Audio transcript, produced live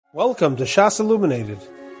Welcome to Shas Illuminated.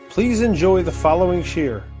 Please enjoy the following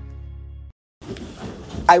shir.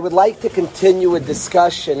 I would like to continue a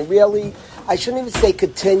discussion. Really, I shouldn't even say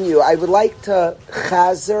continue. I would like to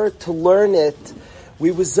chazer, to learn it.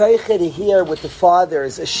 We were zeicher to hear with the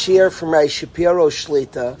fathers a shir from Rabbi Shapiro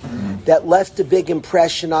Shlita that left a big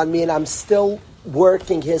impression on me, and I'm still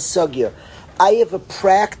working his sugya. I have a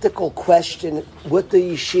practical question with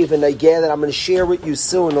the yeshiva Nagir that I'm going to share with you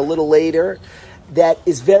soon, a little later, that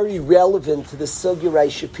is very relevant to the sugya Rabbi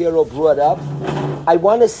Shapiro brought up. I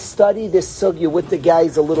want to study this sugya with the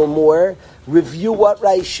guys a little more, review what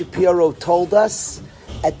Rabbi Shapiro told us,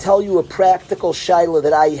 and tell you a practical shaila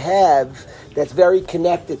that I have that's very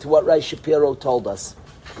connected to what Rabbi Shapiro told us.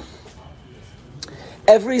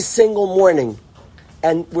 Every single morning,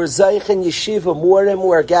 and we're Zayich in Yeshiva, more and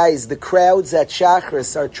more guys, the crowds at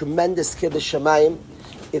Shachris are tremendous Kiddush Shamayim.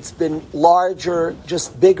 It's been larger,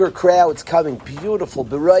 just bigger crowds coming. Beautiful.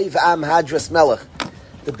 B'roiv Am Hadras Melech.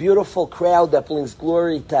 The beautiful crowd that brings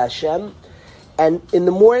glory to Hashem. And in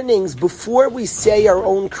the mornings, before we say our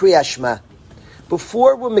own Kriyas Shema,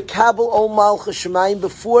 before we're Mekabel Ol Malchus Shemayim,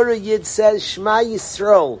 before a Yid says Shema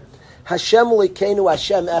Yisrael, Hashem Elokeinu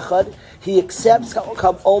Hashem Echad, he accepts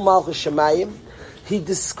Ol Malchus Shemayim. He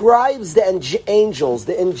describes the angels,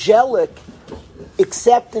 the angelic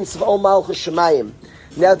acceptance of Ol Malchus Shemayim.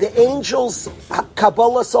 Now the angels,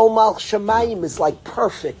 Kabbalas Ol Malchus Shemayim is like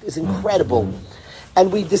perfect, is incredible.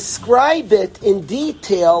 And we describe it in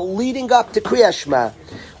detail leading up to Kriyas Shema.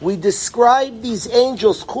 We describe these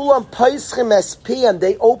angels, Kulam Paischim Espiyam,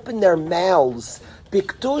 they open their mouths,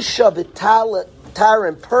 Bikdusha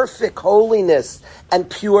V'Tarim, perfect holiness and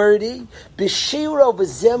purity, Bishiro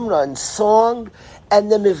V'Zimra, and song, and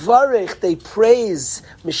the Mivarech, they praise,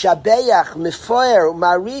 Mishabeach, Mifoer,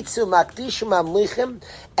 Maritzu, Makdishu, Mamlichim,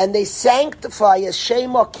 and they sanctify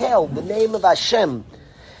Hashem Okel, the name of Hashem.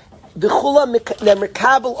 They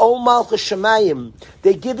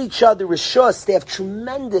give each other rishus. They have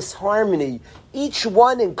tremendous harmony. Each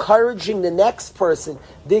one encouraging the next person.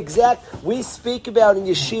 We speak about in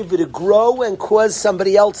yeshiva to grow and cause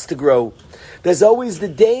somebody else to grow. There's always the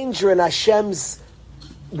danger in Hashem's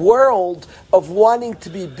world of wanting to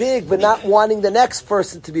be big, but not wanting the next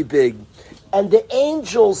person to be big. And the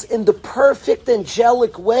angels, in the perfect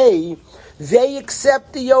angelic way, they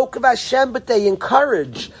accept the yoke of Hashem, but they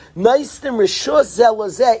encourage. Each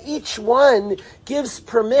one gives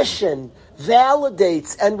permission,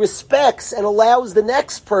 validates, and respects, and allows the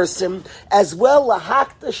next person as well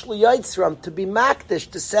to be makdish,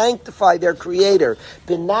 to sanctify their Creator.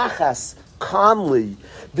 Benachas, calmly.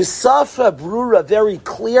 B'safa brura, very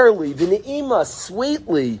clearly. V'ne'ima,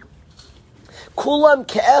 sweetly. Kulam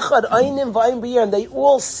ke'echad einim v'ayim b'yir, and they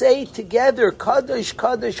all say together, Kadosh,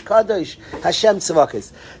 Kadosh, Kadosh, Hashem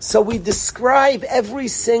Tzavakis. So we describe every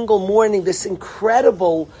single morning this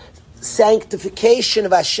incredible sanctification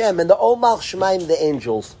of Hashem and the Ol Malchus Shemayim, the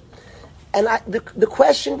angels. And the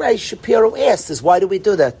question Rabbi Shapiro asked is, why do we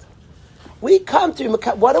do that? We come to,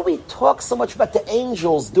 why do we talk so much about the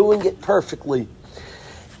angels doing it perfectly?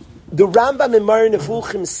 The Rambam in Moreh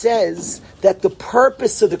Nevuchim says that the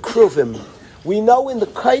purpose of the Kruvim, we know in the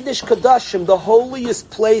Kodesh Kodashim, the holiest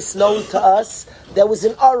place known to us, there was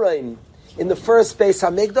an Aron. In the first Beis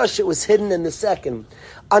HaMikdash, it was hidden in the second.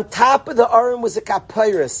 On top of the Aron was a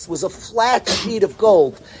Kapyrus, was a flat sheet of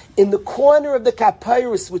gold. In the corner of the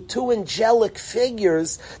Kapyrus were two angelic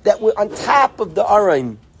figures that were on top of the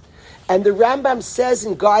Aron. And the Rambam says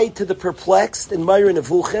in Guide to the Perplexed, in Moreh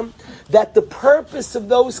Nevuchim, that the purpose of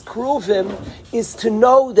those kruvim is to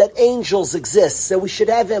know that angels exist. So we should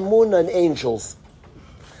have emunah in angels.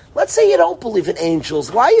 Let's say you don't believe in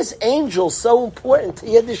angels. Why is angels so important to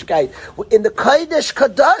Yiddishkeit? In the Kodesh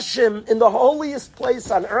Kodashim, in the holiest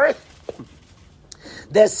place on earth,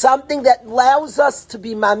 there's something that allows us to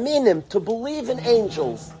be maminim, to believe in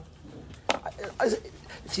angels.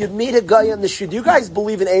 If you meet a guy on the street, do you guys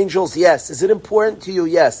believe in angels? Yes. Is it important to you?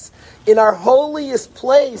 Yes. In our holiest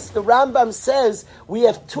place, the Rambam says, we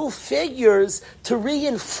have two figures to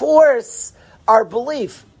reinforce our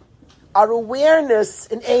belief, our awareness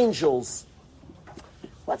in angels.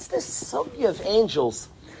 What's this sugya of angels?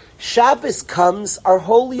 Shabbos comes, our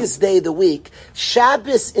holiest day of the week.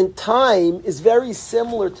 Shabbos in time is very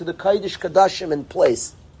similar to the Kodesh Kodashim in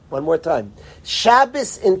place. One more time.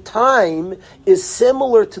 Shabbos in time is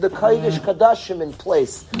similar to the Kodesh Kodashim in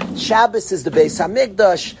place. Shabbos is the Beis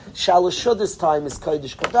HaMikdash. Shalosh Shudas time is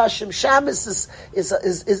Kodesh Kodashim. Shabbos is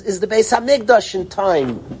the Beis HaMikdash in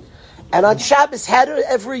time. And on Shabbos, how do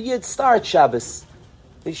every Yid start Shabbos?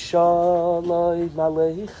 We greet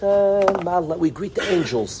the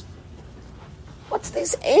angels. What's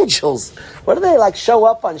these angels? What do they like show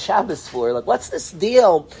up on Shabbos for? Like, what's this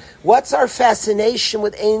deal? What's our fascination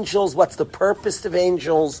with angels? What's the purpose of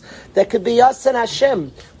angels? That could be us and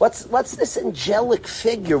Hashem. What's this angelic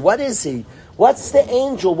figure? What is he? What's the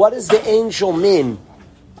angel? What does the angel mean?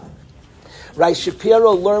 Right,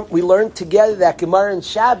 Shapiro we learned together that Gemara and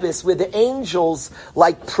Shabbos where the angels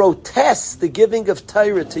like protest the giving of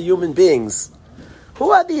Torah to human beings. Who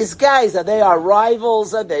are these guys? Are they our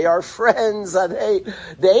rivals? Are they our friends? Are they...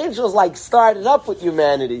 The angels like started up with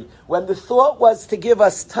humanity. When the thought was to give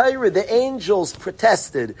us Torah, the angels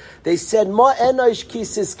protested. They said, Ma enosh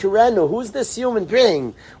kisis kirenu. Who's this human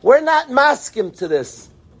being? We're not maskim to this.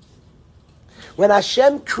 When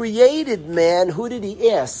Hashem created man, who did he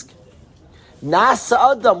ask?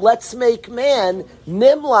 Nasa Adam, let's make man.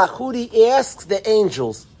 Nimlach, who did he ask? The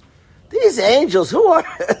angels. These angels,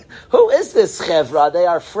 who is this chevra? They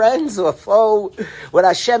are friends or foe? When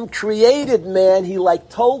Hashem created man, he like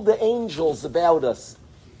told the angels about us.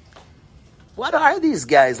 What are these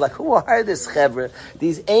guys? Like, who are this chevra?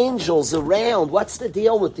 These angels around. What's the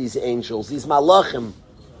deal with these angels? These malachim.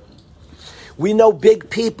 We know big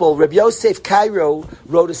people. Rabbi Yosef Cairo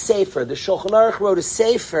wrote a sefer. The Shulchan Aruch wrote a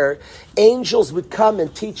sefer. Angels would come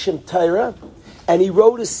and teach him Torah. And he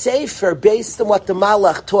wrote a sefer based on what the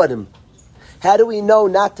malach taught him. How do we know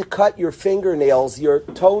not to cut your fingernails, your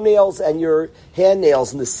toenails, and your hand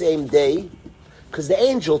nails in the same day? Because the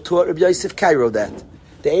angel taught Rabbi Yosef Cairo that.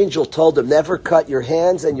 The angel told him, never cut your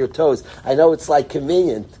hands and your toes. I know it's like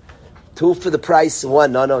convenient. 2 for the price of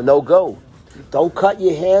 1. No go. Don't cut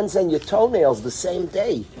your hands and your toenails the same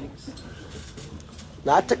day.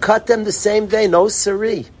 Not to cut them the same day, no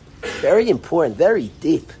siree. Very important, very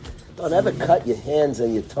deep. Don't ever cut your hands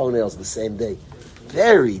and your toenails the same day.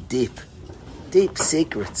 Very deep. Deep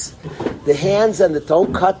secrets. The hands and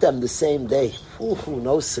don't cut them the same day. Ooh,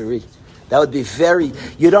 no siree. That would be very...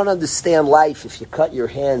 You don't understand life if you cut your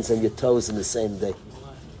hands and your toes in the same day.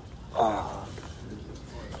 Oh,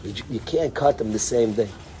 you can't cut them the same day.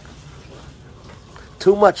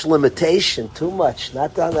 Too much limitation, too much.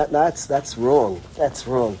 That's wrong. That's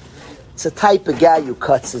wrong. It's a type of guy who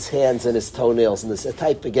cuts his hands and his toenails, and it's a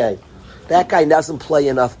type of guy. That guy doesn't play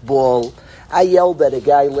enough ball. I yelled at a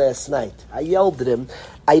guy last night. I yelled at him.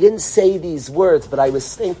 I didn't say these words, but I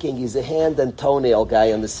was thinking he's a hand and toenail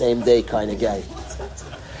guy on the same day kind of guy.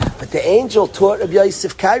 But the angel taught Rabbi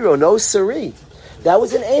Yosef Cairo, no siree. That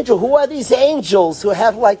was an angel. Who are these angels who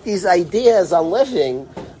have like these ideas on living?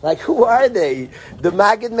 Like, who are they? The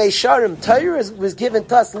Magid Meisharim, Torah was given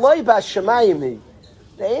to us, Loi Bashamayim.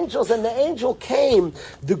 The angels, and the angel came.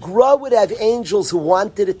 The Gra would have angels who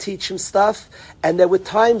wanted to teach him stuff, and there were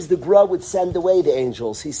times the Gra would send away the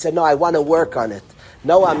angels. He said, no, I want to work on it.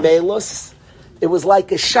 No, Amelus. It was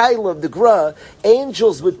like a shaila of the Gra.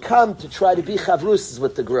 Angels would come to try to be chavrusas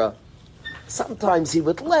with the Gra. Sometimes he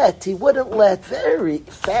wouldn't let, very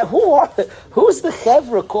fair. Who's the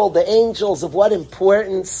chevra called the angels? Of what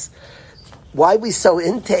importance? Why are we so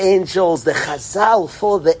into angels? The Chazal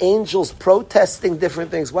full of the angels protesting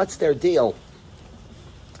different things. What's their deal?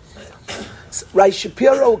 Rabbi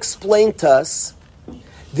Shapiro explained to us,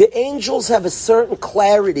 the angels have a certain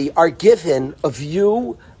clarity, are given a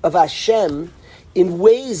view of Hashem in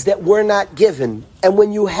ways that we're not given. And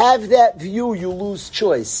when you have that view, you lose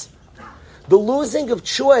choice. The losing of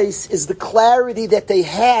choice is the clarity that they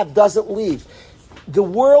have doesn't leave. The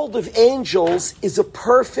world of angels is a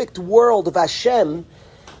perfect world of Hashem.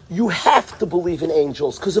 You have to believe in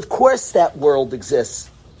angels, because of course that world exists.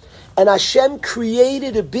 And Hashem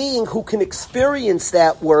created a being who can experience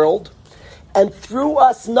that world. And through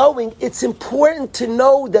us knowing, it's important to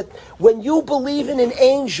know that when you believe in an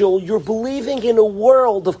angel, you're believing in a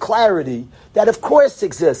world of clarity that of course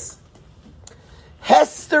exists.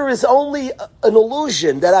 Hester is only an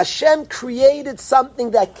illusion, that Hashem created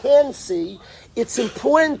something that can see. It's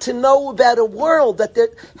important to know about a world that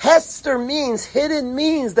Hester means, hidden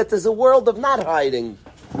means that there's a world of not hiding.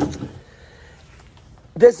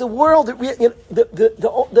 There's a world that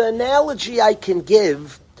the analogy I can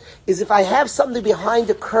give is if I have something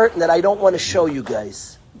behind a curtain that I don't want to show you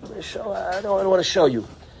guys. I don't want to show you.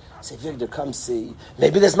 I say, Victor, come see.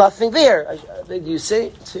 Maybe there's nothing there. Do you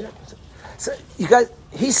see? It's here. So you guys,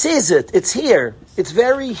 he sees it. It's here. It's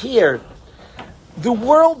very here. The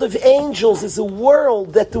world of angels is a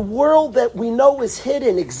world that the world that we know is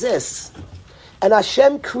hidden exists. And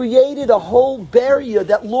Hashem created a whole barrier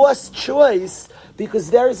that lost choice because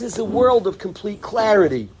theirs is a world of complete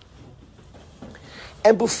clarity.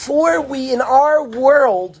 And before we, in our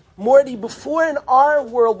world, Morty, before in our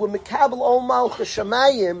world, with Mekabel Ol Malchus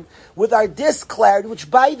Shamayim, with our disclarity, which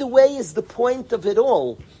by the way is the point of it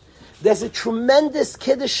all, There's a tremendous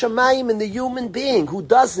kiddush shamayim in the human being who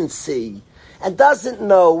doesn't see and doesn't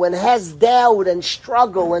know and has doubt and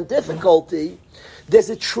struggle and difficulty. There's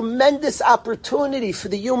a tremendous opportunity for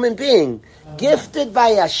the human being, gifted by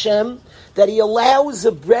Hashem, that he allows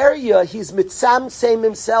a beria, he's mitzamtzem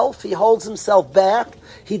himself, he holds himself back,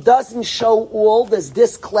 he doesn't show all, there's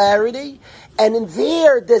this clarity, and in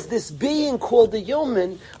there's this being called the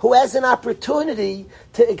human who has an opportunity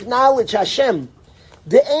to acknowledge Hashem.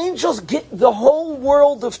 The angels get the whole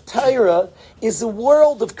world of Torah is a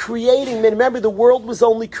world of creating. Remember, the world was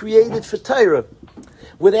only created for Torah.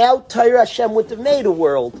 Without Torah, Hashem would have made a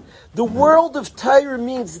world. The world of Torah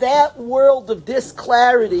means that world of this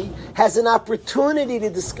clarity has an opportunity to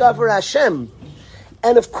discover Hashem.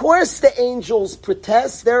 And of course, the angels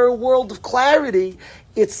protest. They're a world of clarity.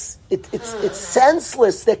 It's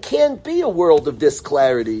senseless. There can't be a world of this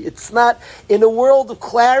clarity. It's not in a world of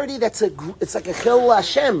clarity. It's like a chil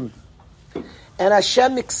Hashem, and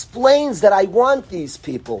Hashem explains that I want these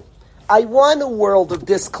people. I want a world of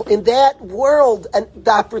this. In that world, and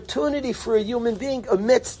the opportunity for a human being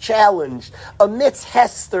amidst challenge, amidst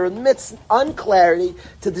Hester, amidst unclarity,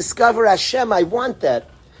 to discover Hashem. I want that.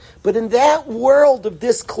 But in that world of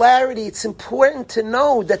this clarity, it's important to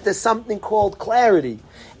know that there's something called clarity.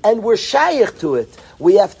 And we're shaykh to it.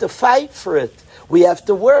 We have to fight for it. We have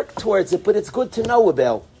to work towards it, but it's good to know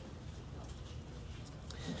about.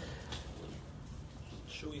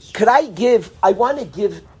 I want to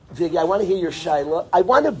give, Vigi, I want to hear your shaila. I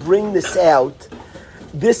want to bring this out.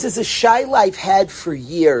 This is a shaila I've had for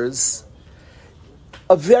years.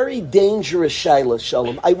 A very dangerous shaila,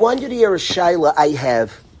 Shalom. I want you to hear a shaila I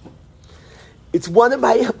have. It's one of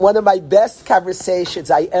my best conversations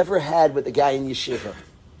I ever had with a guy in yeshiva.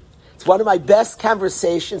 It's one of my best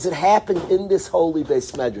conversations. It happened in this holy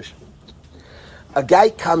Beis Medrash. A guy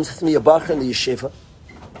comes to me, a bacher in the yeshiva.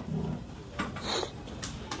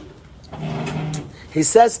 He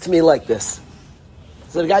says to me like this.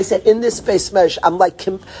 So the guy said, in this Beis Medrash,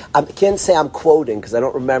 I can't say I'm quoting because I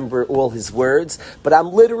don't remember all his words, but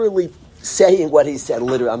I'm literally saying what he said,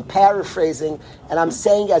 literally. I'm paraphrasing, and I'm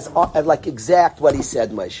saying as like exact what he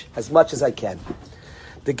said, Moshe, as much as I can.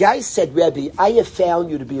 The guy said, Rabbi, I have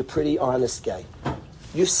found you to be a pretty honest guy.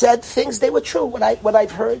 You said things, they were true, what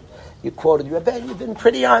I've heard. You quoted Rabbi, you've been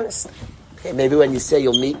pretty honest. Okay, maybe when you say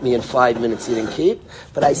you'll meet me in 5 minutes, you didn't keep,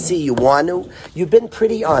 but I see you want to. You've been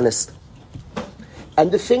pretty honest.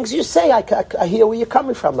 And the things you say, I hear where you're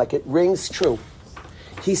coming from, like it rings true.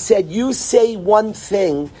 He said, you say one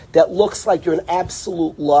thing that looks like you're an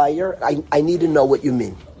absolute liar. I need to know what you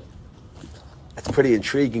mean. That's pretty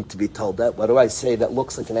intriguing to be told that. What do I say that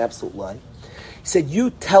looks like an absolute lie? He said, you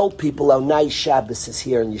tell people how nice Shabbos is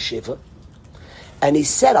here in yeshiva. And he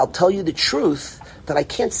said, I'll tell you the truth, that I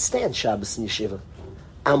can't stand Shabbos in yeshiva.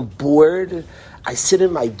 I'm bored. I sit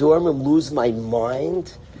in my dorm and lose my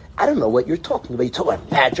mind. I don't know what you're talking about. You talk about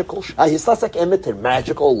magical. He starts like imitate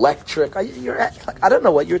magical, electric. I don't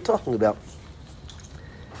know what you're talking about.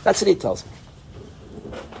 That's what he tells me.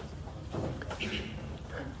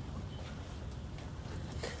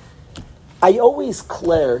 I always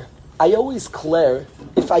clear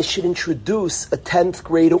if I should introduce a 10th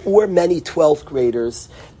grader or many 12th graders,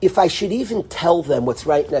 if I should even tell them what's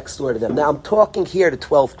right next door to them. Now, I'm talking here to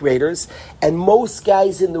 12th graders, and most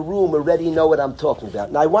guys in the room already know what I'm talking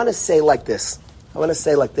about. Now, I want to say like this. I want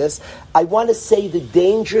to say the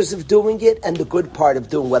dangers of doing it and the good part of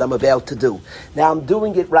doing what I'm about to do. Now, I'm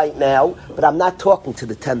doing it right now, but I'm not talking to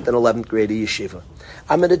the 10th and 11th grade of yeshiva.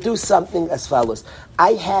 I'm going to do something as follows.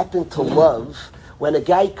 I happen to love when a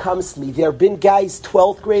guy comes to me. There have been guys,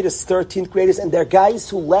 12th graders, 13th graders, and there are guys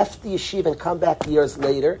who left the yeshiva and come back years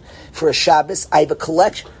later for a Shabbos. I have a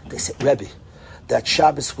collection. They say, Rebbe, that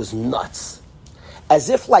Shabbos was nuts. As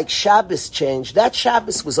if like Shabbos changed, that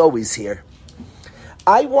Shabbos was always here.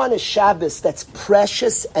 I want a Shabbos that's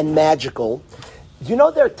precious and magical. You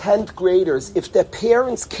know, they're 10th graders. If their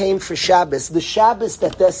parents came for Shabbos, the Shabbos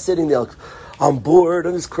that they're sitting there, like, I'm bored,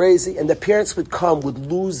 and it's crazy, and the parents would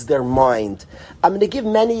lose their mind. I'm going to give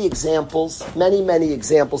many examples.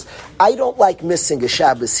 I don't like missing a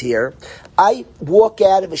Shabbos here. I walk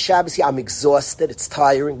out of a Shabbos here, I'm exhausted, it's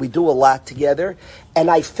tiring, we do a lot together,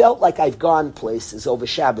 and I felt like I've gone places over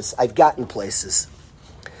Shabbos. I've gotten places.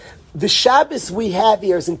 The Shabbos we have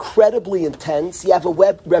here is incredibly intense. You have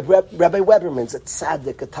Rabbi Weberman's, a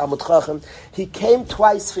tzaddik, a Talmud Chacham. He came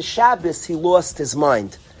twice for Shabbos, he lost his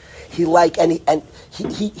mind. He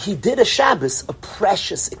did a Shabbos, a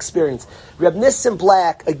precious experience. Reb Nissim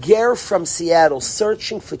Black, a ger from Seattle,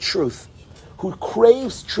 searching for truth, who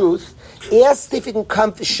craves truth, asked if he can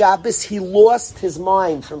come for Shabbos. He lost his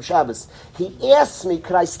mind from Shabbos. He asked me,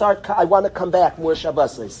 I want to come back more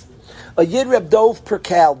Shabbos. A Yid Reb Dov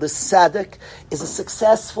Perkel, this tzaddik, is a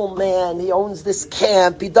successful man. He owns this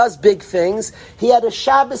camp. He does big things. He had a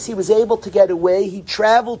Shabbos. He was able to get away. He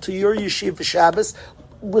traveled to your yeshiva for Shabbos. It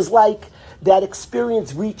was like that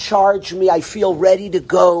experience recharged me. I feel ready to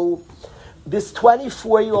go. This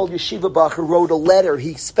 24-year-old yeshiva bacher wrote a letter.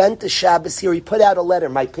 He spent the Shabbos here. He put out a letter.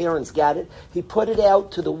 My parents got it. He put it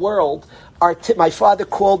out to the world. My father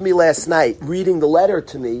called me last night, reading the letter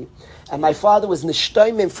to me. And my father was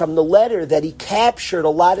nishtoimim from the letter that he captured a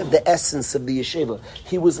lot of the essence of the yeshiva.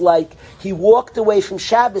 He was like, he walked away from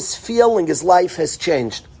Shabbos feeling his life has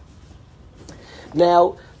changed.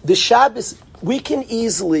 Now, the Shabbos, we can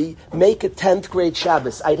easily make a 10th grade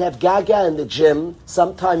Shabbos. I'd have Gaga in the gym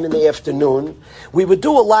sometime in the afternoon. We would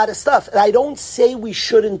do a lot of stuff. And I don't say we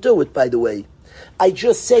shouldn't do it, by the way. I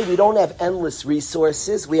just say we don't have endless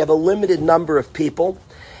resources. We have a limited number of people.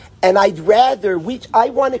 And I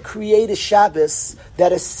want to create a Shabbos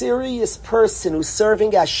that a serious person who's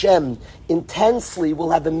serving Hashem intensely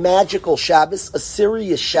will have a magical Shabbos, a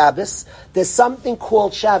serious Shabbos. There's something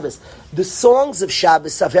called Shabbos. The songs of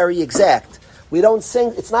Shabbos are very exact. We don't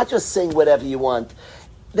sing, it's not just sing whatever you want.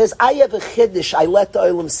 I have a chiddush, I let the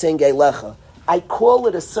olam sing Eilecha. I call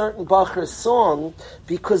it a certain Bacher song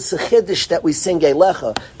because it's a chiddush that we sing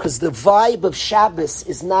Eilecha, because the vibe of Shabbos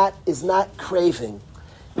is not craving.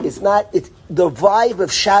 The vibe of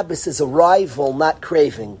Shabbos is arrival, not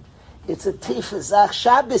craving. It's a tifazach.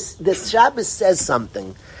 Shabbos says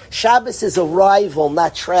something. Shabbos is arrival,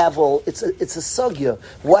 not travel. It's a sugya.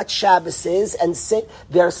 What Shabbos is, and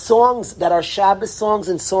there are songs that are Shabbos songs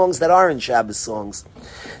and songs that aren't Shabbos songs.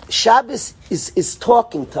 Shabbos is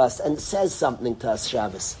talking to us and says something to us,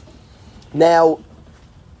 Shabbos. Now,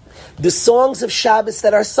 the songs of Shabbos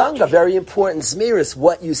that are sung are very important. Zmiris,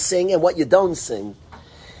 what you sing and what you don't sing.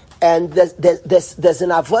 And there's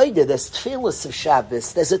an avodah, there's tefillas of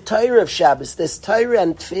Shabbos, there's a Torah of Shabbos, there's Torah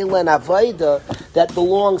and tefillah and avodah that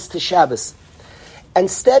belongs to Shabbos.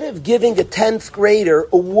 Instead of giving a 10th grader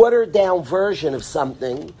a watered-down version of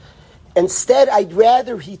something, instead I'd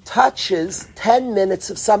rather he touches 10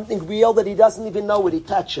 minutes of something real that he doesn't even know what he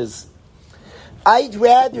touches. I'd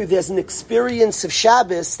rather there's an experience of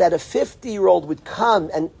Shabbos that a 50-year-old would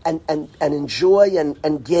come and enjoy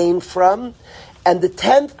and gain from. And the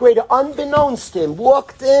 10th grader, unbeknownst to him,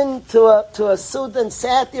 walked into a suda and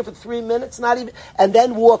sat there for 3 minutes, not even, and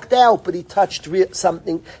then walked out, but he touched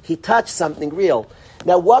something real.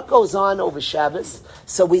 Now, what goes on over Shabbos?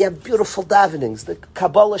 So we have beautiful davenings. The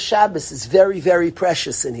Kabbalah Shabbos is very, very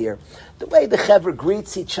precious in here. The way the Chevra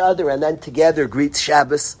greets each other and then together greets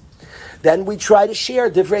Shabbos. Then we try to share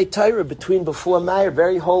Divrei Torah before Meir,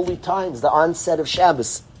 very holy times, the onset of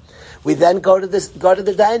Shabbos. We then go to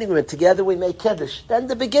the dining room, and together we make Kiddush. Then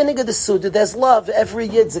the beginning of the Suda, there's love. Every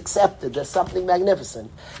Yid's accepted. There's something magnificent.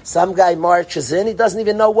 Some guy marches in, he doesn't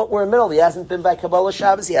even know what we're in the middle. He hasn't been by Kabbalah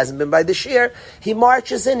Shabbos, he hasn't been by the Shir. He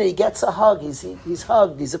marches in and he gets a hug. He's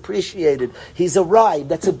hugged, he's appreciated. He's arrived.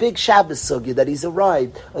 That's a big Shabbos Sugya, that he's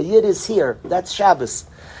arrived. A Yid is here. That's Shabbos.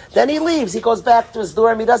 Then he leaves, he goes back to his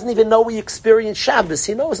dorm, he doesn't even know we experienced Shabbos.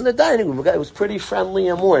 He knows in the dining room, it was pretty friendly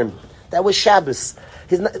and warm. That was Shabbos.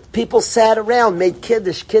 People sat around, made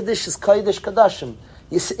Kiddush. Kiddush is Kodesh Kadashim.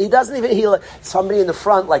 He doesn't even, somebody in the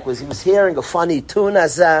front, he was hearing a funny tune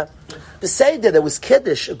as Beseder, there was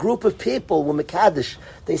Kiddush, a group of people were Mekadosh.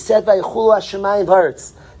 They said, Vayichulu Hashemayim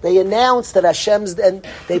V'aretz. They announced that Hashem's, and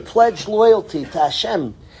they pledged loyalty to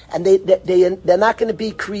Hashem. And they're not going to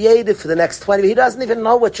be creative for the next 20 years. He doesn't even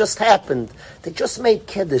know what just happened. They just made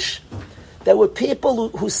Kiddush. There were people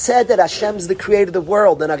who said that Hashem's the creator of the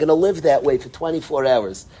world and are going to live that way for 24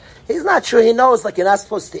 hours. He's not sure. He knows, you're not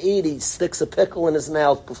supposed to eat. He sticks a pickle in his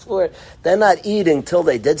mouth before. They're not eating till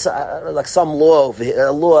they did some law over here.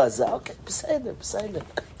 Laws. Okay, Peseder.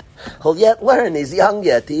 He'll yet learn. He's young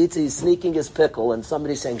yet. He's sneaking his pickle and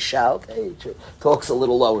somebody's saying, Shah, okay, he talks a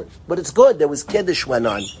little lower. But it's good. There was Kiddush went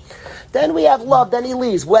on. Then we have love. Then he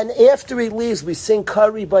leaves. After he leaves, we sing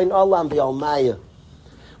Kari Bain Olam V'Almaya.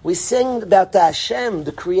 We sing about the Hashem,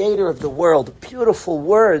 the creator of the world, beautiful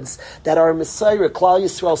words that our Messiah, Klal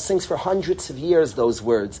Yisrael, sings for hundreds of years, those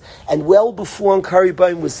words. And well before Kari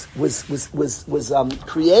Bain was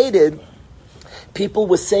created, People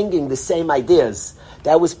were singing the same ideas.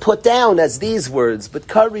 That was put down as these words. But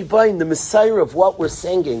Karibain, the Messiah of what we're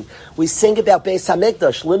singing, we sing about Beis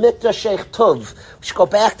HaMikdash, L'mikdash Sheikh Tov. We should go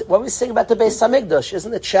back to what we sing about the Beis HaMikdash.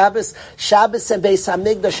 Isn't it Shabbos? Shabbos and Beis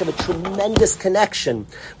HaMikdash have a tremendous connection.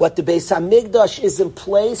 What the Beis HaMikdash is in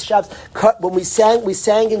place, Shabbos, when we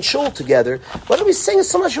sang in Shul together. What are we singing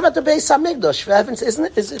so much about the Beis HaMikdash? For heaven's,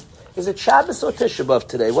 is it Shabbos or Tisha B'Av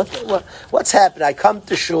today? What's happened? I come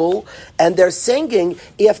to Shul, and they're singing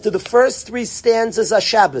after the first 3 stanzas are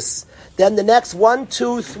Shabbos. Then the next 1,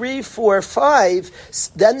 2, 3, 4,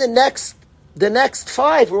 5. Then the next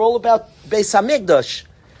 5 are all about Beis HaMikdash.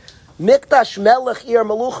 Mikdash Melech Ir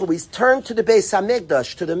Malucha. We turn to the Beis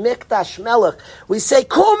HaMikdash, to the Mikdash Melech. We say,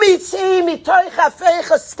 Kumi tzi mitoich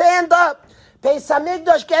hafeicha, stand up. Beis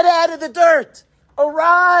HaMikdash, get out of the dirt.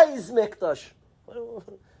 Arise, Mikdash.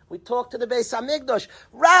 We talk to the Beis HaMikdash.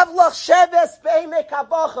 Rav lach sheves beimek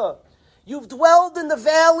habacha. You've dwelled in the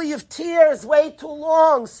valley of tears way too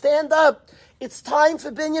long. Stand up. It's time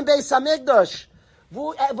for Binyan Beis HaMikdash.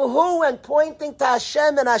 V'hu, and pointing to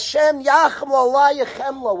Hashem, and Hashem, Yachem lo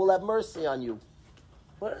yechemlo, will have mercy on you.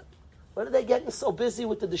 What are they getting so busy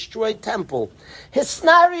with the destroyed temple?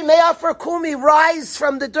 Hisnari me'afer kumi, rise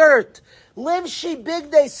from the dirt. Live she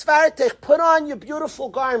bigdei svartech, put on your beautiful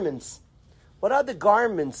garments. What are the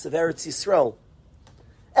garments of Eretz Yisrael?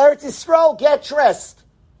 Eretz Yisrael, get dressed.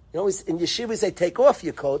 You know, in yeshiva we say, take off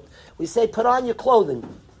your coat. We say, put on your clothing.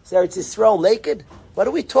 Is Eretz Yisrael naked? What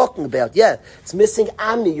are we talking about? Yeah, it's missing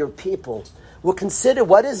Ami, your people. We'll consider,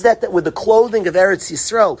 what is that with the clothing of Eretz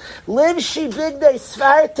Yisrael? Live she bigdei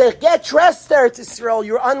svartech, get dressed, Eretz Yisrael.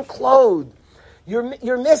 You're unclothed.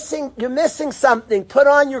 You're missing something. Put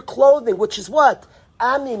on your clothing, which is what?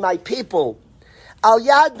 Ami, my people. Al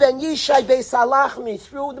Yad ben Yishai Beis Alachmi,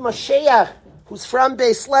 through the Mashiach, who's from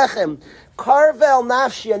Beis Lechem, Karvel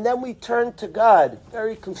Nafshi, and then we turn to God.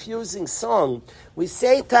 Very confusing song. We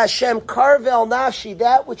say to Hashem, Karvel Nafshi,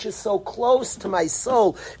 that which is so close to my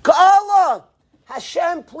soul. Ka'ala!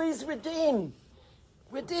 Hashem, please redeem.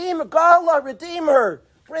 Redeem Gala, redeem her.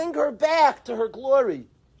 Bring her back to her glory.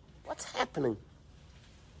 What's happening?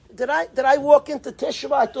 Did I walk into Tisha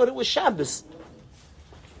B'Av? I thought it was Shabbos.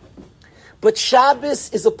 But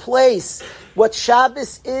Shabbos is a place. What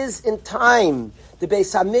Shabbos is in time, the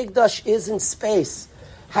Beis HaMikdash is in space.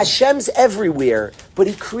 Hashem's everywhere, but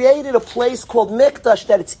He created a place called Mikdash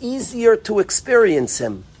that it's easier to experience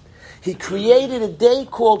Him. He created a day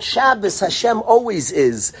called Shabbos, Hashem always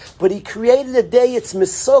is, but He created a day it's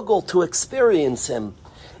misogel to experience Him.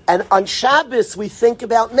 And on Shabbos we think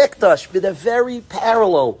about Mikdash, but they're very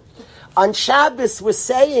parallel. On Shabbos, we're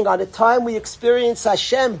saying, on the time we experience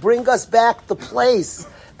Hashem, bring us back the place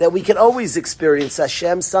that we can always experience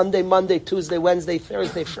Hashem, Sunday, Monday, Tuesday, Wednesday,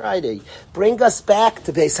 Thursday, Friday. Bring us back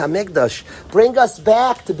to Beis HaMikdash. Bring us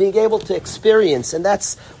back to being able to experience, and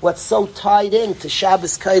that's what's so tied in to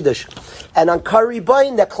Shabbos Kodesh. And on Kari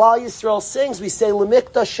Bain, that Klal Yisrael sings, we say,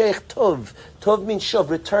 L'mikdash Sheikh Tov. Tov means Shuv,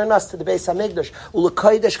 return us to the Beis HaMikdash.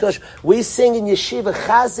 U'lekodesh Kodesh. We sing in Yeshiva,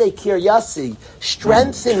 Chazei Kiryasi,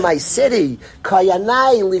 strengthen my city.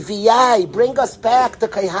 Kayanai, Leviyai, bring us back to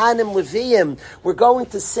Kaihanim Leviyim. We're going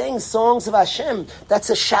to sing songs of Hashem.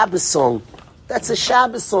 That's a Shabbos song. That's a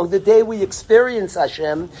Shabbos song, the day we experience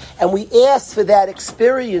Hashem, and we ask for that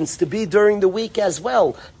experience to be during the week as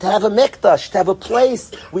well, to have a mikdash, to have a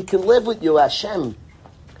place we can live with you, Hashem.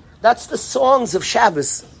 That's the songs of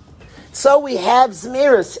Shabbos. So we have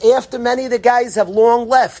Zmiris. After many of the guys have long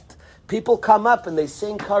left, people come up and they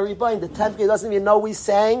sing Kari Bain. The 10th guy doesn't even know we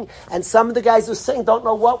sang, and some of the guys who sing don't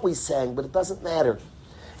know what we sang, but it doesn't matter.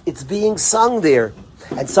 It's being sung there.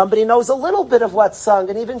 And somebody knows a little bit of what's sung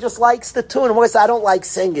and even just likes the tune. And we say, I don't like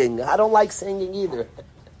singing. I don't like singing either.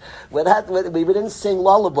 We didn't sing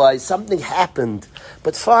lullabies. Something happened.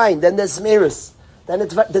 But fine, then there's Zmiris. Then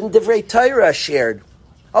Divrei Torah shared.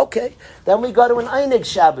 Okay, then we go to an Einig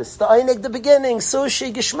Shabbos. The Einig, the beginning,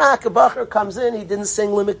 sushi, Gishmak, a Bacher comes in, he didn't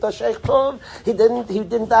sing L'mikdash Sheikh Tov, he didn't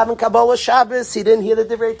daven Kabbalah Shabbos, he didn't hear the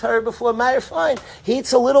Divrei Torah before Meir, fine. He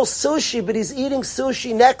eats a little sushi, but he's eating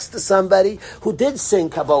sushi next to somebody who did sing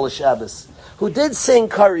Kabbalah Shabbos, who did sing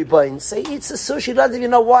Kari Bain. So he eats the sushi, he doesn't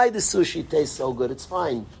even know why the sushi tastes so good, it's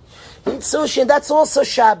fine. He eats sushi, and that's also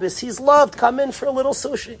Shabbos. He's loved. Come in for a little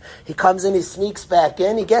sushi. He comes in, he sneaks back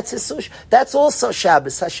in, he gets his sushi. That's also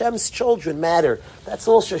Shabbos. Hashem's children matter. That's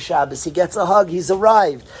also Shabbos. He gets a hug. He's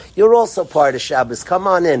arrived. You're also part of Shabbos. Come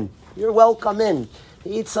on in. You're welcome in.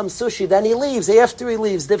 He eats some sushi, then he leaves. After he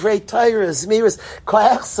leaves, Divrei Torah, Zmiris,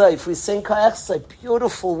 Koach Seif, we sing Koach Seif,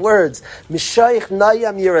 beautiful words. Mishaych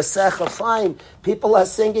Nayam Yirasecha, fine. People are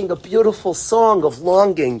singing a beautiful song of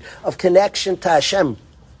longing, of connection to Hashem.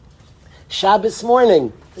 Shabbos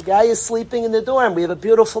morning. The guy is sleeping in the dorm. We have a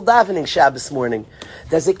beautiful davening Shabbos morning.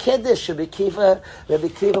 There's a kiddush. Rabbi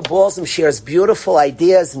Kiva Balsam shares beautiful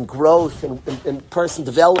ideas and growth and person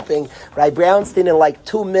developing. Rabbi Brownstein in like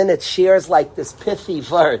 2 minutes shares like this pithy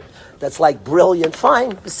vert that's like brilliant.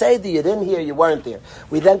 Fine, say that you didn't hear, you weren't there.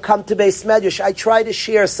 We then come to Beis Medrash. I try to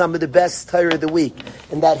share some of the best Torah of the week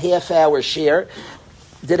in that half-hour share.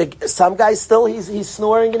 Some guy still, he's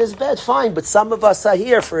snoring in his bed, fine, but some of us are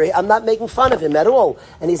here I'm not making fun of him at all,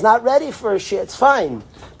 and he's not ready for a shir, it's fine.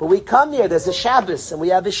 But we come here, there's a Shabbos, and we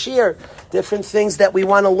have a shir, different things that we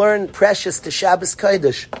want to learn precious to Shabbos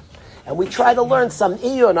Kodesh. And we try to learn some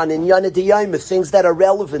iyun on Inyana D'Yayim, things that are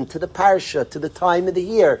relevant to the parsha, to the time of the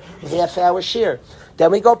year, a half-hour shir. Then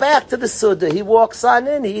we go back to the Suda. He walks on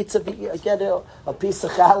in, he eats a piece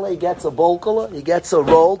of challah, he gets a bolkala, he gets a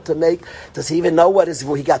roll to make. Does he even know what is?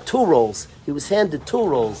 Well, he got 2 rolls. He was handed 2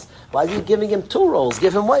 rolls. Why are you giving him 2 rolls?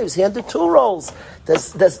 Give him what? He was handed 2 rolls.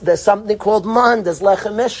 There's something called man, there's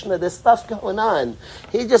lechem mishnah, there's stuff going on.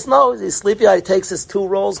 He just knows, he's sleepy, he takes his 2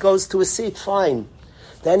 rolls, goes to his seat, fine.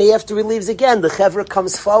 Then after he leaves again, the chevra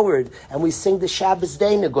comes forward, and we sing the Shabbos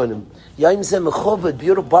Day Nagunim. Yom Zeh Mechubed,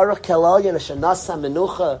 beautiful Baruch Kelalyan, Hashanasa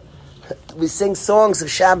Menucha. We sing songs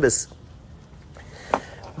of Shabbos.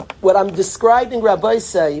 What I'm describing, Rabbi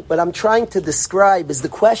say, what I'm trying to describe is the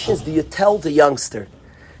question is, do you tell the youngster?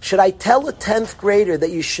 Should I tell a 10th grader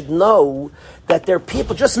that you should know that there are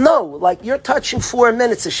people, just know, like you're touching 4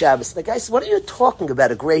 minutes of Shabbos. The guy says, what are you talking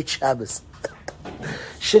about, a great Shabbos?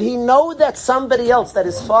 Should he know that somebody else, that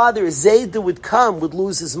his father, Zayda, would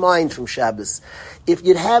lose his mind from Shabbos? If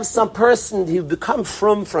you'd have some person who become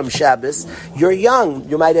from Shabbos, you're young,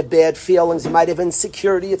 you might have bad feelings, you might have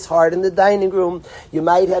insecurity, it's hard in the dining room, you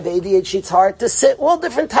might have ADHD, it's hard to sit, all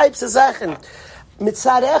different types of Zachen.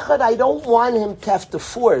 Mitzad Echad, I don't want him to have to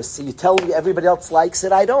force. So you tell me everybody else likes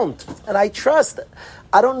it, I don't. And I trust it.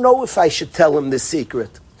 I don't know if I should tell him the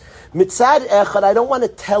secret. Mitzad Echad, I don't want to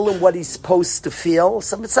tell him what he's supposed to feel.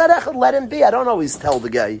 So Mitzad Echad, let him be. I don't always tell the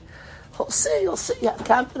guy. He'll see. Have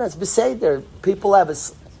confidence. Beseder. People have a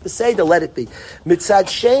Beseder, let it be. Mitzad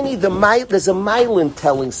Sheni, there's a mile in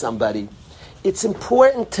telling somebody. It's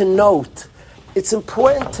important to note. It's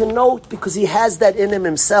important to note because he has that in him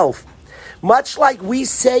himself. Much like we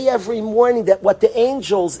say every morning that what the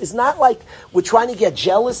angels is not like we're trying to get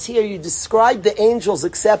jealous here. You describe the angels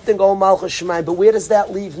accepting Ol Malchus Shemayim, but where does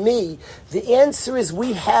that leave me? The answer is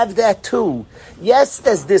we have that too. Yes,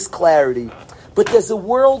 there's this clarity, but there's a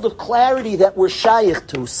world of clarity that we're shaykh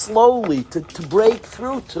to, slowly to break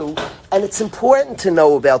through to, and it's important to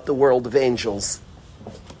know about the world of angels.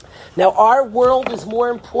 Now, our world is more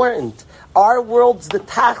important. Our world's the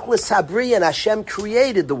Tachlis Habri, and Hashem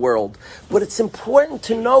created the world. But it's important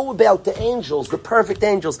to know about the angels, the perfect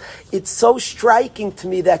angels. It's so striking to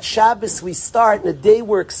me that Shabbos we start, and the day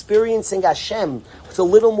we're experiencing Hashem with a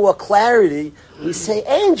little more clarity, we say,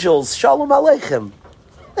 angels, Shalom Aleichem.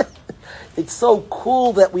 It's so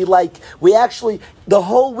cool that we actually, the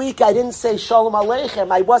whole week I didn't say Shalom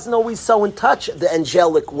Aleichem. I wasn't always so in touch with the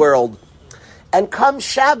angelic world. And come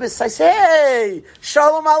Shabbos, I say, hey,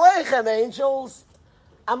 Shalom Aleichem, angels.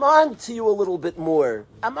 I'm on to you a little bit more.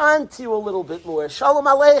 Shalom Aleichem,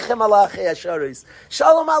 Malachei Asharis.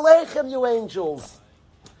 Shalom Aleichem, you angels.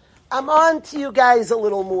 I'm on to you guys a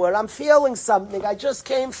little more. I'm feeling something. I just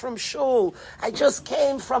came from shul. I just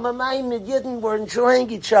came from a Maimid Yidden. We're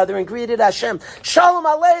enjoying each other and greeted Hashem. Shalom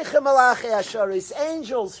Aleichem, Malachei Asharis.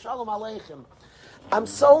 Angels, Shalom Aleichem. I'm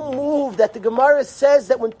so moved that the Gemara says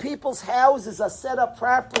that when people's houses are set up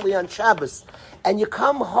properly on Shabbos, and you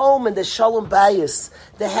come home and the Shalom Bayis,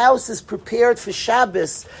 the house is prepared for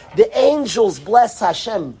Shabbos, the angels bless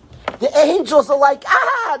Hashem. The angels are like,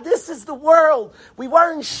 this is the world. We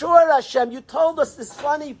weren't sure, Hashem. You told us this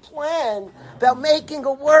funny plan about making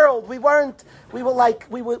a world. We were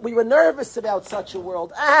nervous about such a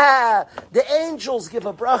world. The angels give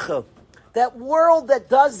a bracha. That world that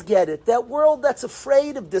does get it, that world that's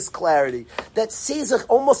afraid of this clarity, that sees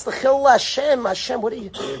almost the chil Hashem. Hashem, what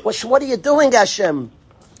are you doing, Hashem?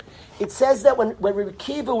 It says that when Rabbi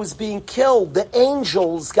Kiva was being killed, the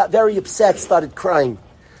angels got very upset, started crying.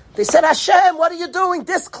 They said, Hashem, what are you doing?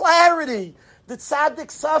 This clarity, the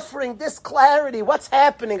tzaddik suffering, this clarity. What's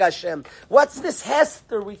happening, Hashem? What's this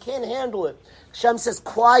Hester? We can't handle it. Hashem says,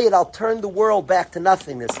 quiet, I'll turn the world back to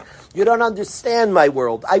nothingness. You don't understand my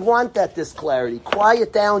world. I want this clarity.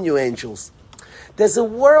 Quiet down, you angels. There's a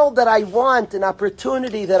world that I want, an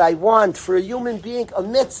opportunity that I want for a human being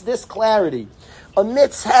amidst this clarity.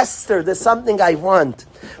 Amidst Hester, there's something I want.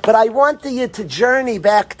 But I want the Yid to journey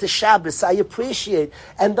back to Shabbos. I appreciate.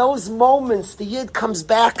 And those moments, the Yid comes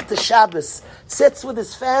back to Shabbos, sits with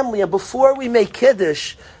his family, and before we make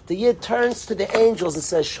Kiddush, the Yid turns to the angels and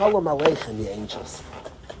says, Shalom Aleichem, the angels.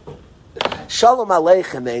 Shalom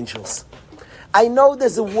Aleichem, angels. I know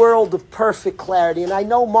there's a world of perfect clarity, and I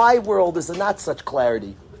know my world is not such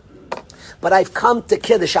clarity. But I've come to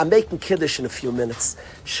Kiddush. I'm making Kiddush in a few minutes.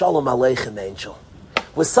 Shalom Aleichem, angel.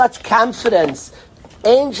 With such confidence,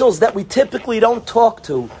 angels that we typically don't talk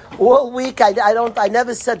to. All week, I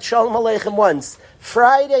never said Shalom Aleichem once.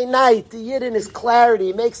 Friday night, the Yid in his clarity,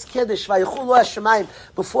 he makes Kiddush.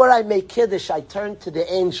 Before I make Kiddush, I turn to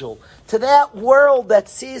the angel. To that world that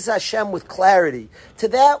sees Hashem with clarity. To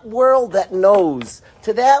that world that knows.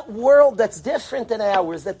 To that world that's different than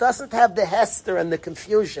ours, that doesn't have the hester and the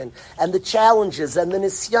confusion and the challenges and the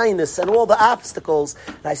nisyanis and all the obstacles.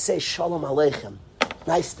 And I say, Shalom Aleichem.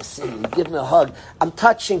 Nice to see you. Give me a hug. I'm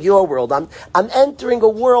touching your world. I'm entering a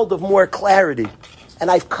world of more clarity.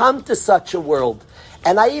 And I've come to such a world.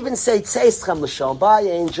 And I even say, Tzeischem l'shalom. Bye,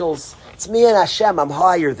 angels. It's me and Hashem. I'm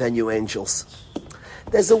higher than you, angels.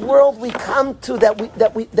 There's a world we come to that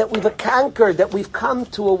we've conquered, that we've come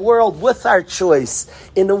to a world with our choice,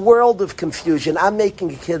 in a world of confusion. I'm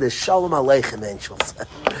making a kiddush. Shalom Aleichem, angels.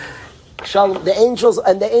 Shalom. The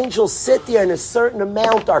angels sit there, and a certain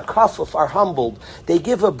amount are kafuf, are humbled. They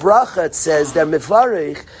give a bracha, it says, they're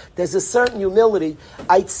mevarich. There's a certain humility.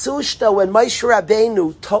 Aitzushta, when Moshe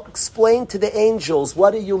Rabbeinu explained to the angels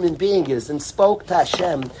what a human being is and spoke to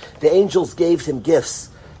Hashem, the angels gave him gifts.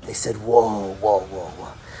 They said, whoa, whoa, whoa,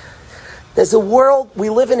 whoa. There's a world, we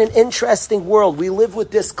live in an interesting world. We live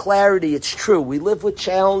with this clarity, it's true. We live with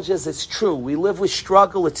challenges, it's true. We live with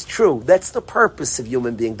struggle, it's true. That's the purpose of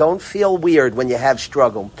human being. Don't feel weird when you have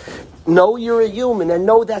struggle. Know you're a human, and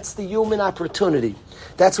know that's the human opportunity.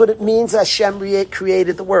 That's what it means Hashem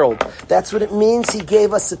created the world. That's what it means He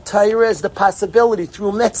gave us a Torah as the possibility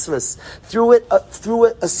through mitzvahs, through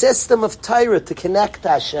a system of Torah to connect to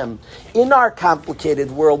Hashem in our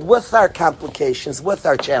complicated world, with our complications, with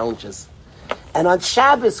our challenges. And on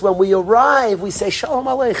Shabbos, when we arrive, we say, Shalom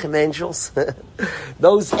Aleichem, angels.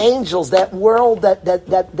 Those angels, that world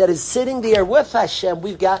that is sitting there with Hashem,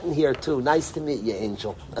 we've gotten here too. Nice to meet you,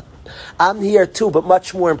 angel. I'm here too, but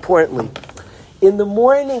much more importantly, in the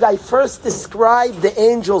morning, I first described the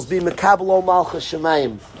angels being Mekabel Malchus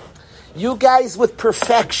Shemayim. You guys with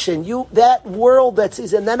perfection, that world that's,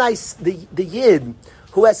 and then the Yid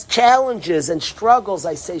who has challenges and struggles,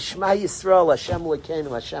 I say Shema Yisrael, Hashem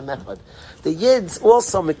Elokeinu, Hashem Echad. The Yid's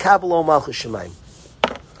also Mekabel Malchus Shemayim.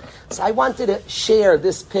 So I wanted to share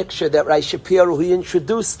this picture that Rabbi Shapiro, who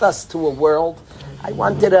introduced us to a world. I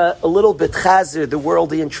wanted a little bit chazer, the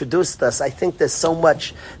world he introduced us. I think there's so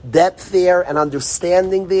much depth there and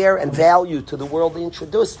understanding there and value to the world he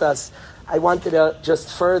introduced us. I wanted to just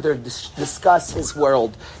further discuss his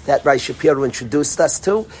world that Rabbi Shapiro introduced us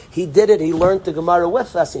to. He did it. He learned the Gemara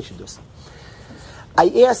with us, introduced. I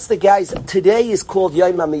asked the guys, today is called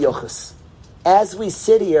Yom HaMiyuchas. As we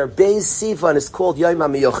sit here, Beis Sivan is called Yom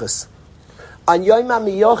HaMiyuchas. On Yom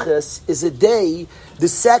HaMiyuchas is a day, the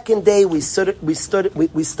second day we stood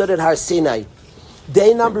at Har Sinai.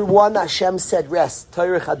 Day number 1, Hashem said rest,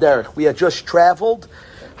 Torah Haderech. We had just traveled.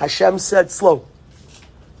 Hashem said slow.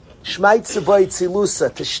 Shmait Tzavoy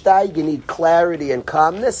Tzilusa, to steig, you need clarity and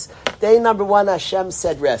calmness. Day number 1, Hashem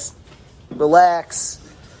said rest. Relax,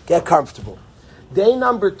 get comfortable. Day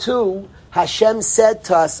number 2, Hashem said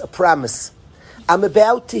to us a promise. I'm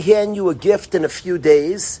about to hand you a gift in a few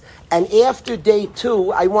days, and after day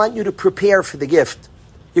 2, I want you to prepare for the gift.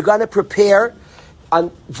 You're going to prepare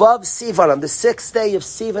on Vav Sivan, on the 6th day of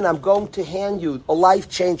Sivan, I'm going to hand you a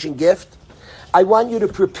life-changing gift. I want you to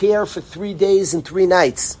prepare for 3 days and 3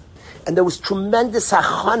 nights. And there was tremendous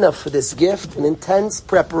hachana for this gift, an intense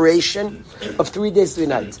preparation of 3 days, 3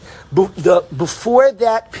 nights. Before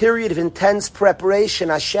that period of intense preparation,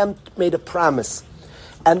 Hashem made a promise.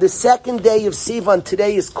 And the second day of Sivan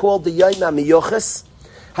today is called the Yom HaMiyuchas.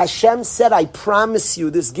 Hashem said, I promise you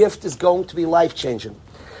this gift is going to be life-changing.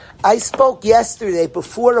 I spoke yesterday,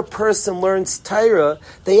 before a person learns Torah,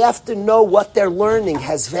 they have to know what they're learning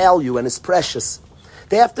has value and is precious.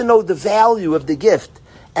 They have to know the value of the gift.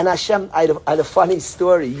 And Hashem, I had a funny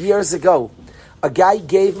story. Years ago, a guy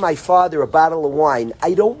gave my father a bottle of wine.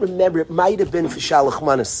 I don't remember, it might have been for Shalach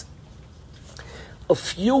Manas. A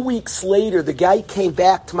few weeks later, the guy came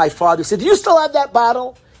back to my father and said, do you still have that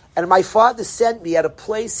bottle? And my father sent me at a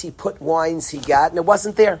place he put wines he got, and it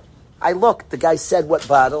wasn't there. I looked. The guy said, what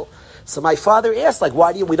bottle? So my father asked, like,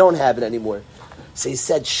 why we don't have it anymore? So he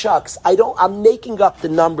said, shucks, I'm making up the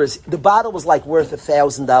numbers. The bottle was like worth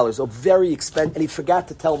 $1,000, so very expensive, and he forgot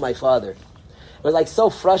to tell my father. It was like so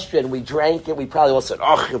frustrating. We drank it. We probably all said,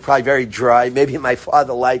 oh, it's probably very dry. Maybe my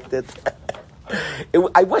father liked it.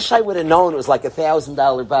 I wish I would have known it was like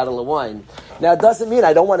 $1,000 bottle of wine. Now, it doesn't mean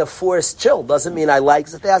I don't want to force chill. Doesn't mean I like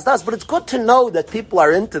 $1,000. But it's good to know that people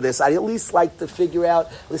are into this. I at least like to figure out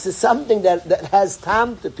this is something that has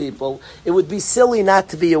time to people. It would be silly not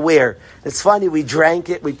to be aware. It's funny, we drank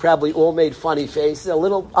it. We probably all made funny faces. A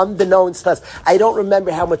little unbeknownst to us. I don't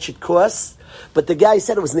remember how much it cost. But the guy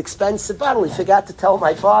said it was an expensive bottle. He forgot to tell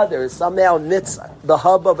my father. Somehow, amidst the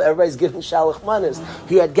hubbub, everybody's giving shalach manas,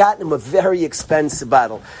 he had gotten him a very expensive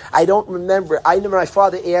bottle. I don't remember. I remember my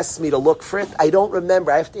father asked me to look for it. I don't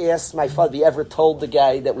remember. I have to ask my father, he ever told the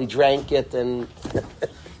guy that we drank it? And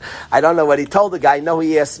I don't know what he told the guy. I know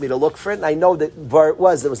he asked me to look for it, and I know that where it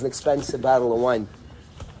was an expensive bottle of wine.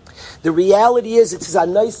 The reality is, it says,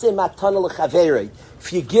 Anoisei matana l'chaverei.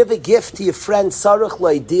 If you give a gift to your friend, sarach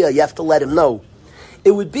lo'idiyah, you have to let him know. It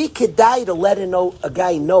would be kedai to let a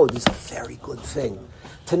guy know this is a very good thing.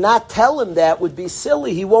 To not tell him that would be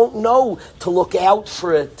silly. He won't know to look out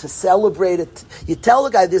for it, to celebrate it. You tell the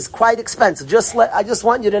guy this is quite expensive. I just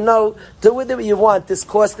want you to know, do with it what you want. This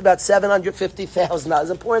cost about $750,000. It's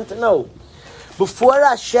important to know. Before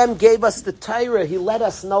Hashem gave us the Torah, He let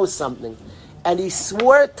us know something. And He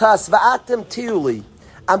swore to us, va'atem tiuli,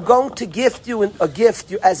 I'm going to gift you a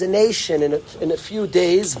gift as a nation in a few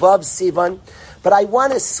days, Vav Sivan. But I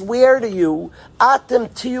want to swear to you, Atem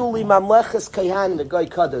Tiuli Mamleches Kayan the Goy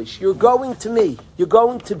Kadosh. You're going to me. You're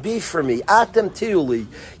going to be for me. Atem Tiuli.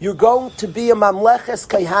 You're going to be a Mamleches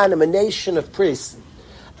Kayanim, a nation of priests.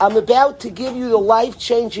 I'm about to give you the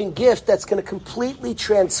life-changing gift that's going to completely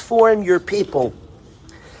transform your people.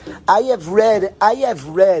 I'm going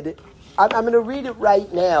to read it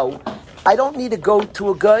right now. I don't need to go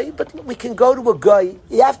to a guy, but we can go to a guy.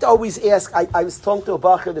 You have to always ask. I was talking to a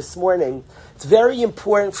bacher this morning. It's very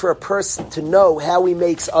important for a person to know how he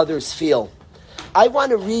makes others feel. I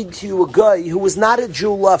want to read to you a guy who was not a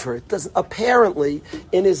Jew lover. Apparently,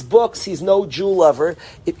 in his books, he's no Jew lover.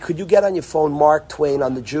 Could you get on your phone Mark Twain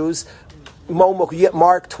on the Jews? Momo, could you get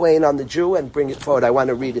Mark Twain on the Jew and bring it forward? I want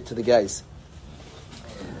to read it to the guys.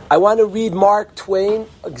 I want to read Mark Twain,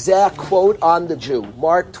 exact quote on the Jew.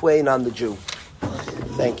 Mark Twain on the Jew.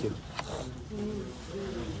 Thank you.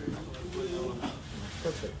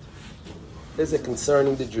 Perfect. Is it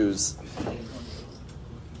concerning the Jews?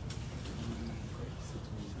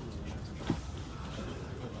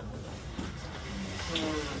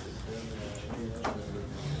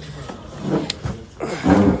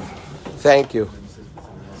 Thank you.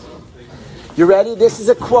 You ready? This is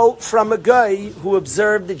a quote from a guy who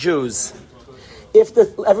observed the Jews.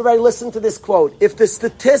 Everybody listen to this quote. If the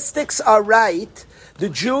statistics are right, the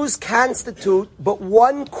Jews constitute but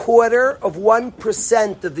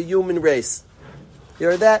 1/4% of the human race. You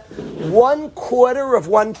heard that?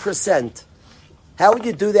 1/4%. How would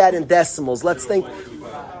you do that in decimals? Let's think.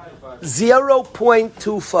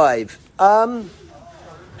 0.25.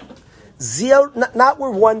 Not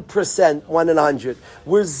we're 1%, 1 in 100.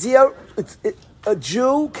 We're zero. A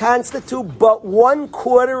Jew constitutes but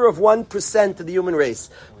 1/4% of the human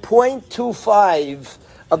race. 0.25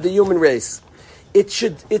 of the human race. It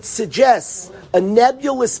suggests a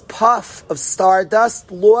nebulous puff of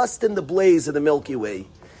stardust lost in the blaze of the Milky Way.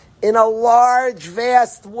 In a large,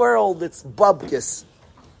 vast world, it's bubkus.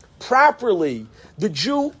 Properly, the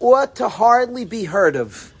Jew ought to hardly be heard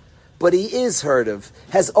of, but he is heard of,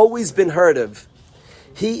 has always been heard of.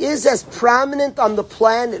 He is as prominent on the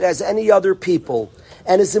planet as any other people,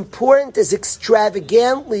 and as important as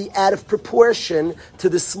extravagantly out of proportion to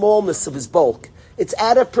the smallness of his bulk. It's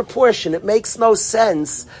out of proportion. It makes no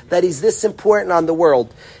sense that he's this important on the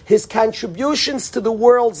world. His contributions to the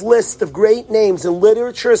world's list of great names in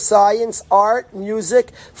literature, science, art,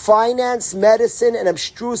 music, finance, medicine, and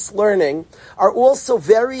abstruse learning are also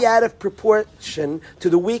very out of proportion to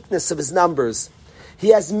the weakness of his numbers. He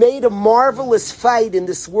has made a marvelous fight in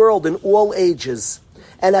this world in all ages,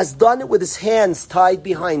 and has done it with his hands tied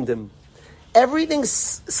behind him.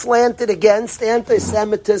 Everything's slanted against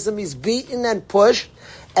anti-Semitism. He's beaten and pushed,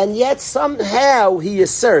 and yet somehow he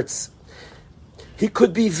asserts. He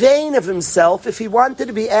could be vain of himself. If he wanted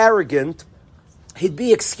to be arrogant, he'd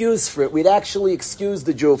be excused for it. We'd actually excuse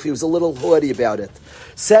the Jew if he was a little haughty about it.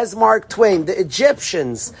 Says Mark Twain, the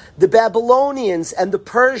Egyptians, the Babylonians, and the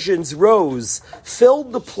Persians rose,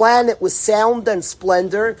 filled the planet with sound and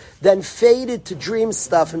splendor, then faded to dream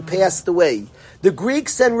stuff and passed away. The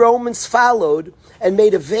Greeks and Romans followed and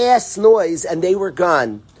made a vast noise, and they were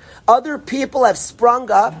gone. Other people have sprung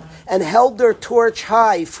up and held their torch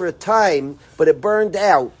high for a time, but it burned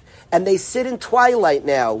out. And they sit in twilight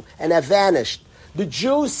now and have vanished. The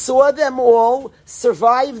Jews saw them all,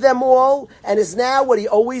 survived them all, and is now what he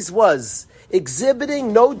always was,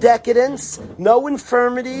 exhibiting no decadence, no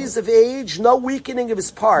infirmities of age, no weakening of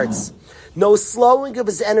his parts, no slowing of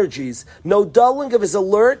his energies, no dulling of his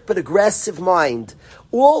alert but aggressive mind.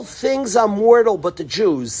 All things are mortal but the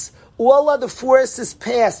Jews. All other forces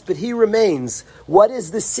pass, but he remains. What is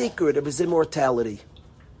the secret of his immortality?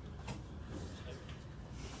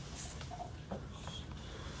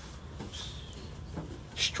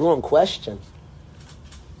 Strong question.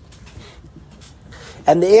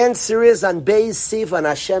 And the answer is, on Beis Sivan,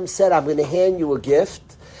 Hashem said, I'm going to hand you a gift.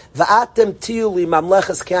 V'atem tiyuli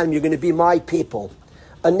mamlechas kanim, you're going to be my people.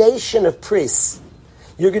 A nation of priests.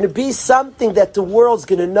 You're going to be something that the world's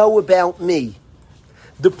going to know about me.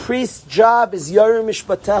 The priest's job is Yorim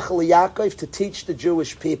Mishpatach Yaakov, to teach the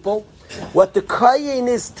Jewish people. What the Kayin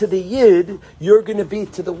is to the Yid, you're going to be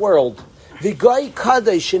to the world. The Goy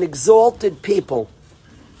Kadosh, an exalted people.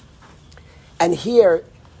 And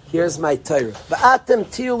here's my Torah. V'atem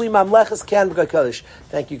tiyuli mamlechas kanim v'goy Kalish.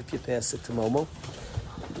 Thank you if you pass it to Momo.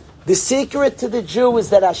 The secret to the Jew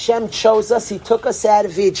is that Hashem chose us. He took us out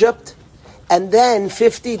of Egypt. And then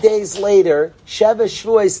 50 days later, Sheva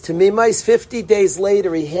Shvuos Tamimos, 50 days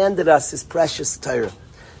later, he handed us his precious Torah.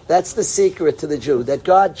 That's the secret to the Jew, that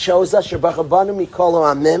God chose us.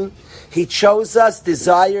 He chose us,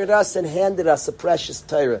 desired us, and handed us a precious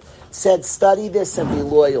Torah. Said, study this and be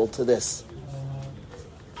loyal to this.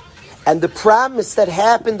 And the promise that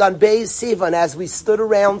happened on Beis Sivan as we stood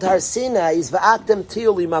around Har Sinai is V'atem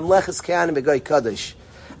tiyuli mamlechas kanim v'goy kadosh.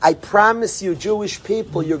 I promise you, Jewish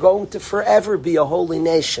people, you're going to forever be a holy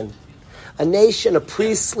nation. A nation, a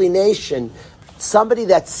priestly nation. Somebody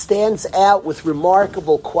that stands out with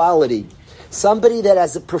remarkable quality. Somebody that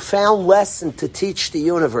has a profound lesson to teach the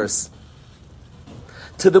universe.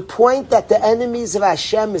 To the point that the enemies of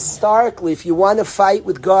Hashem, historically, if you want to fight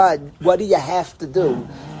with God, what do you have to do?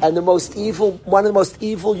 And one of the most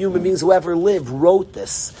evil human beings who ever lived wrote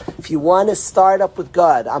this. If you want to start up with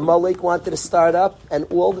God, Amalek wanted to start up, and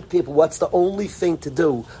all the people, what's the only thing to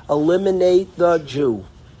do? Eliminate the Jew.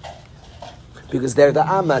 Because they're the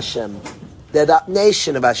Am Hashem. They're the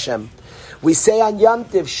nation of Hashem. We say on Yom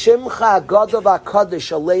Tiv, Shimcha Agadav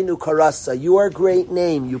HaKadosh Aleinu Karasa, your great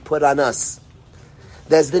name you put on us.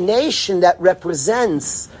 There's the nation that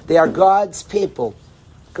represents, they are God's people.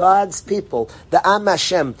 God's people, the Am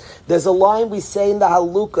Hashem. There's a line we say in the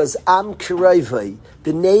Halukas, Am Kiroivai,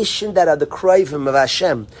 the nation that are the Kroivim of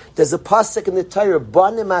Hashem. There's a pasuk in the Torah,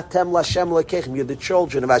 Banim Atem Lashem Lekechem, you're the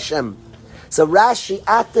children of Hashem. So Rashi,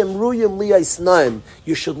 Atem Ruyim Liyais Noim,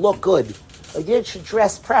 you should look good. A Yid should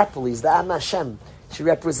dress properly, it's the Am Hashem. Should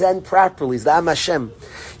represent properly, it's the Am Hashem.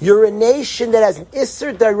 You're a nation that has an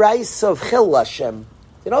Isser Darais of Chil Hashem.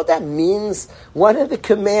 You know what that means? One of the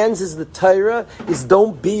commands is the Torah is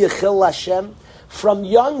don't be a Chil Hashem. From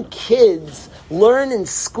young kids, learn in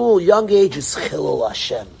school, young ages, Chil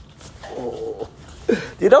Hashem. Oh. Do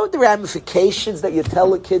you know the ramifications that you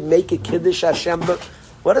tell a kid, make a Kiddush Hashem? But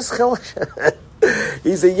what is Chil Hashem?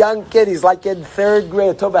 He's a young kid, he's like in third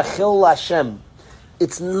grade, talk about Chil Hashem.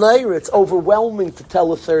 It's nair, it's overwhelming to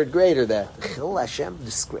tell a third grader that. Chil Hashem,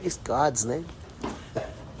 disgrace God's name.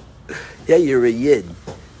 Yeah, you're a Yid.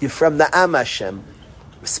 You're from the Am Hashem.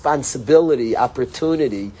 Responsibility,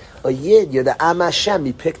 opportunity. A Yid, you're the Am Hashem.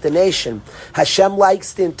 You picked a nation. Hashem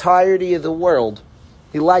likes the entirety of the world.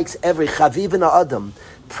 He likes every Chaviv and Adam.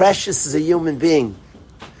 Precious as a human being.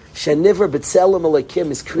 Sheniver B'Tselem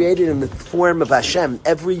Elokim is created in the form of Hashem.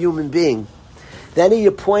 Every human being. Then he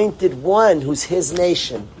appointed one who's his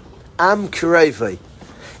nation. Am Kiroivai.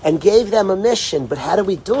 And gave them a mission. But how do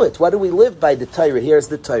we do it? What do we live by? The Torah. Here's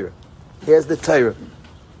the Torah. Here's the Torah.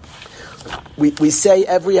 We say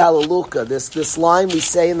every Hallelujah, this line we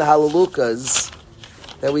say in the Hallelujahs,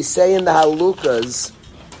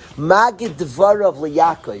 Magid Dvarav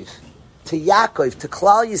LeYaakov, to Yaakov, to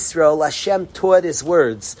Klal Yisrael, Hashem taught his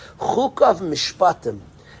words, Chukav Mishpatim,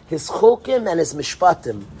 his Chukim and his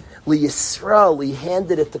Mishpatim, LeYisrael, he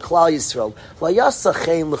handed it to Klal Yisrael,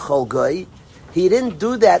 LaYasachein L'chol Goy, he didn't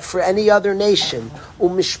do that for any other nation.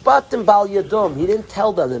 Umishpatim bal yadom. He didn't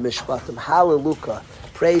tell them the mishpatim. Hallelujah.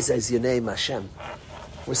 Praise as your name, Hashem.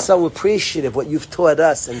 We're so appreciative what you've taught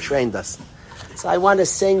us and trained us. So I want to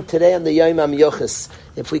sing today on the Yom HaMyochas.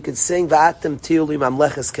 If we could sing V'atem tiyuli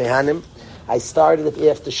mamlechas kehanim. I started it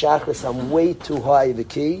after Shachris. I'm way too high the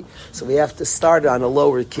key. So we have to start on a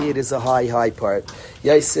lower key. It is a high part.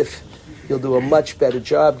 Yosef, you'll do a much better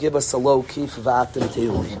job. Give us a low key for V'atem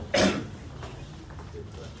tiyuli.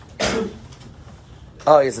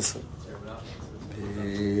 Oh, yes, this one.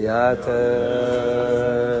 Piyatem,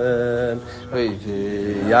 oy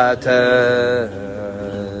piyatem,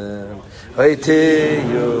 oy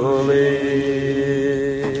tiyuli,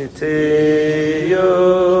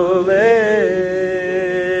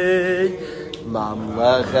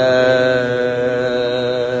 mamlaches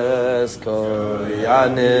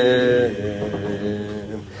koyanim,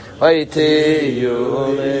 oy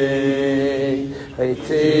tiyuli, oy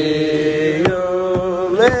tiyuli.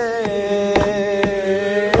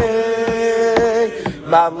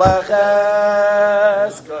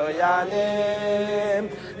 Mamlachas koyanim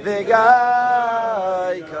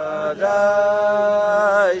v'gai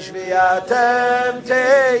kadash v'yatem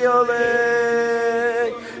teyolei.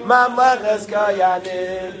 Mamlachas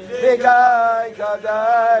koyanim v'gai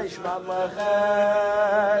kadash.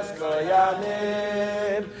 Mamlachas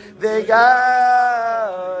koyanim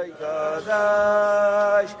v'gai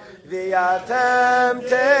kadash v'yatem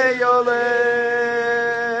teyolei.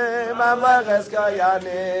 Mamlachas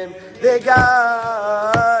koyanim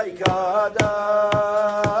v'gai kadash.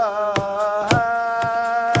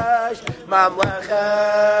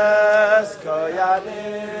 Mamlachas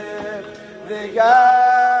koyanim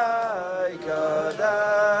v'gai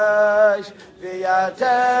kadash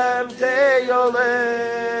v'yatem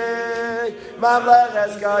teyolei.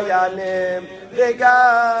 Mamlachas koyanim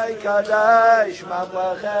v'gai kadash.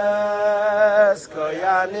 Mamlachas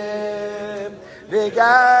koyanim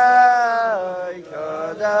v'gai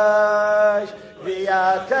kadash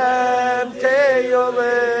v'yatem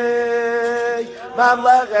teyolei.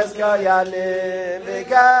 Mamlachas koyanim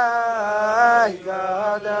v'gai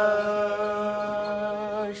kadash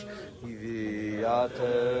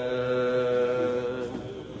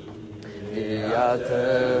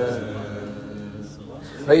v'yatem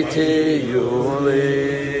teyolei,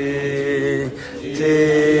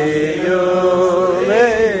 teyolei.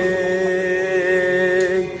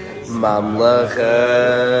 Mamlachas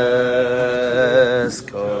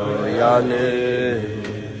koyanim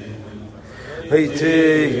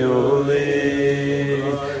teyolei,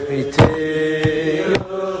 teyolei.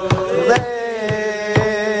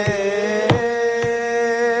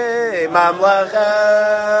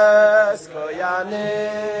 Mamlachas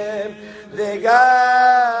koyanim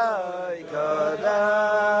v'gai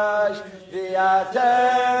kadash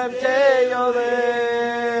v'yatem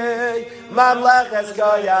teyolei. Mamlachas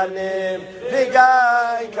koyanim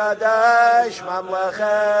v'gai kadash.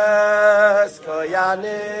 Mamlachas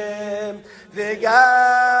koyanim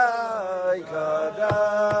v'gai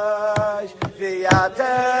kadash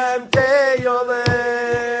v'yatem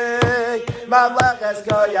teyolei. Mamlachas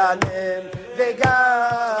koyanim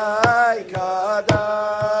v'gai kadash.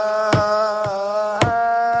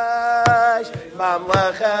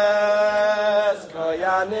 Mamlachas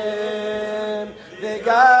koyanim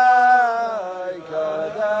v'gai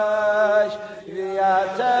kadash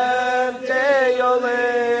v'yatem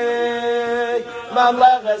teyolei.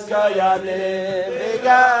 Mamlachas koyanim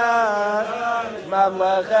v'gai.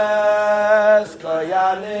 Mamlachas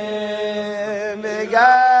koyanim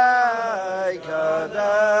v'gai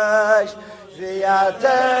kadash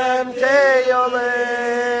v'yatem teyolei.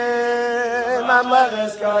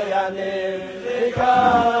 Mamlachas koyanim v'gai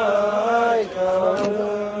kadash.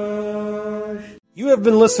 You have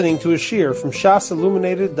been listening to a shiur from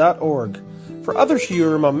shasilluminated.org. For other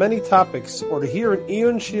shiurim on many topics, or to hear an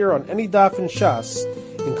Iyun shiur on any daf in Shas,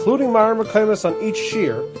 including Ma'ar Mekaymas on each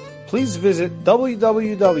shiur, please visit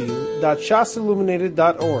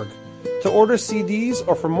www.shasilluminated.org. To order CDs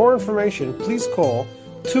or for more information, please call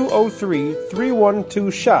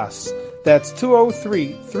 203-312-SHAS. That's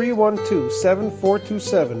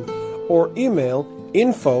 203-312-7427, or email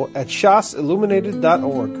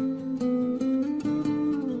info@shasilluminated.org.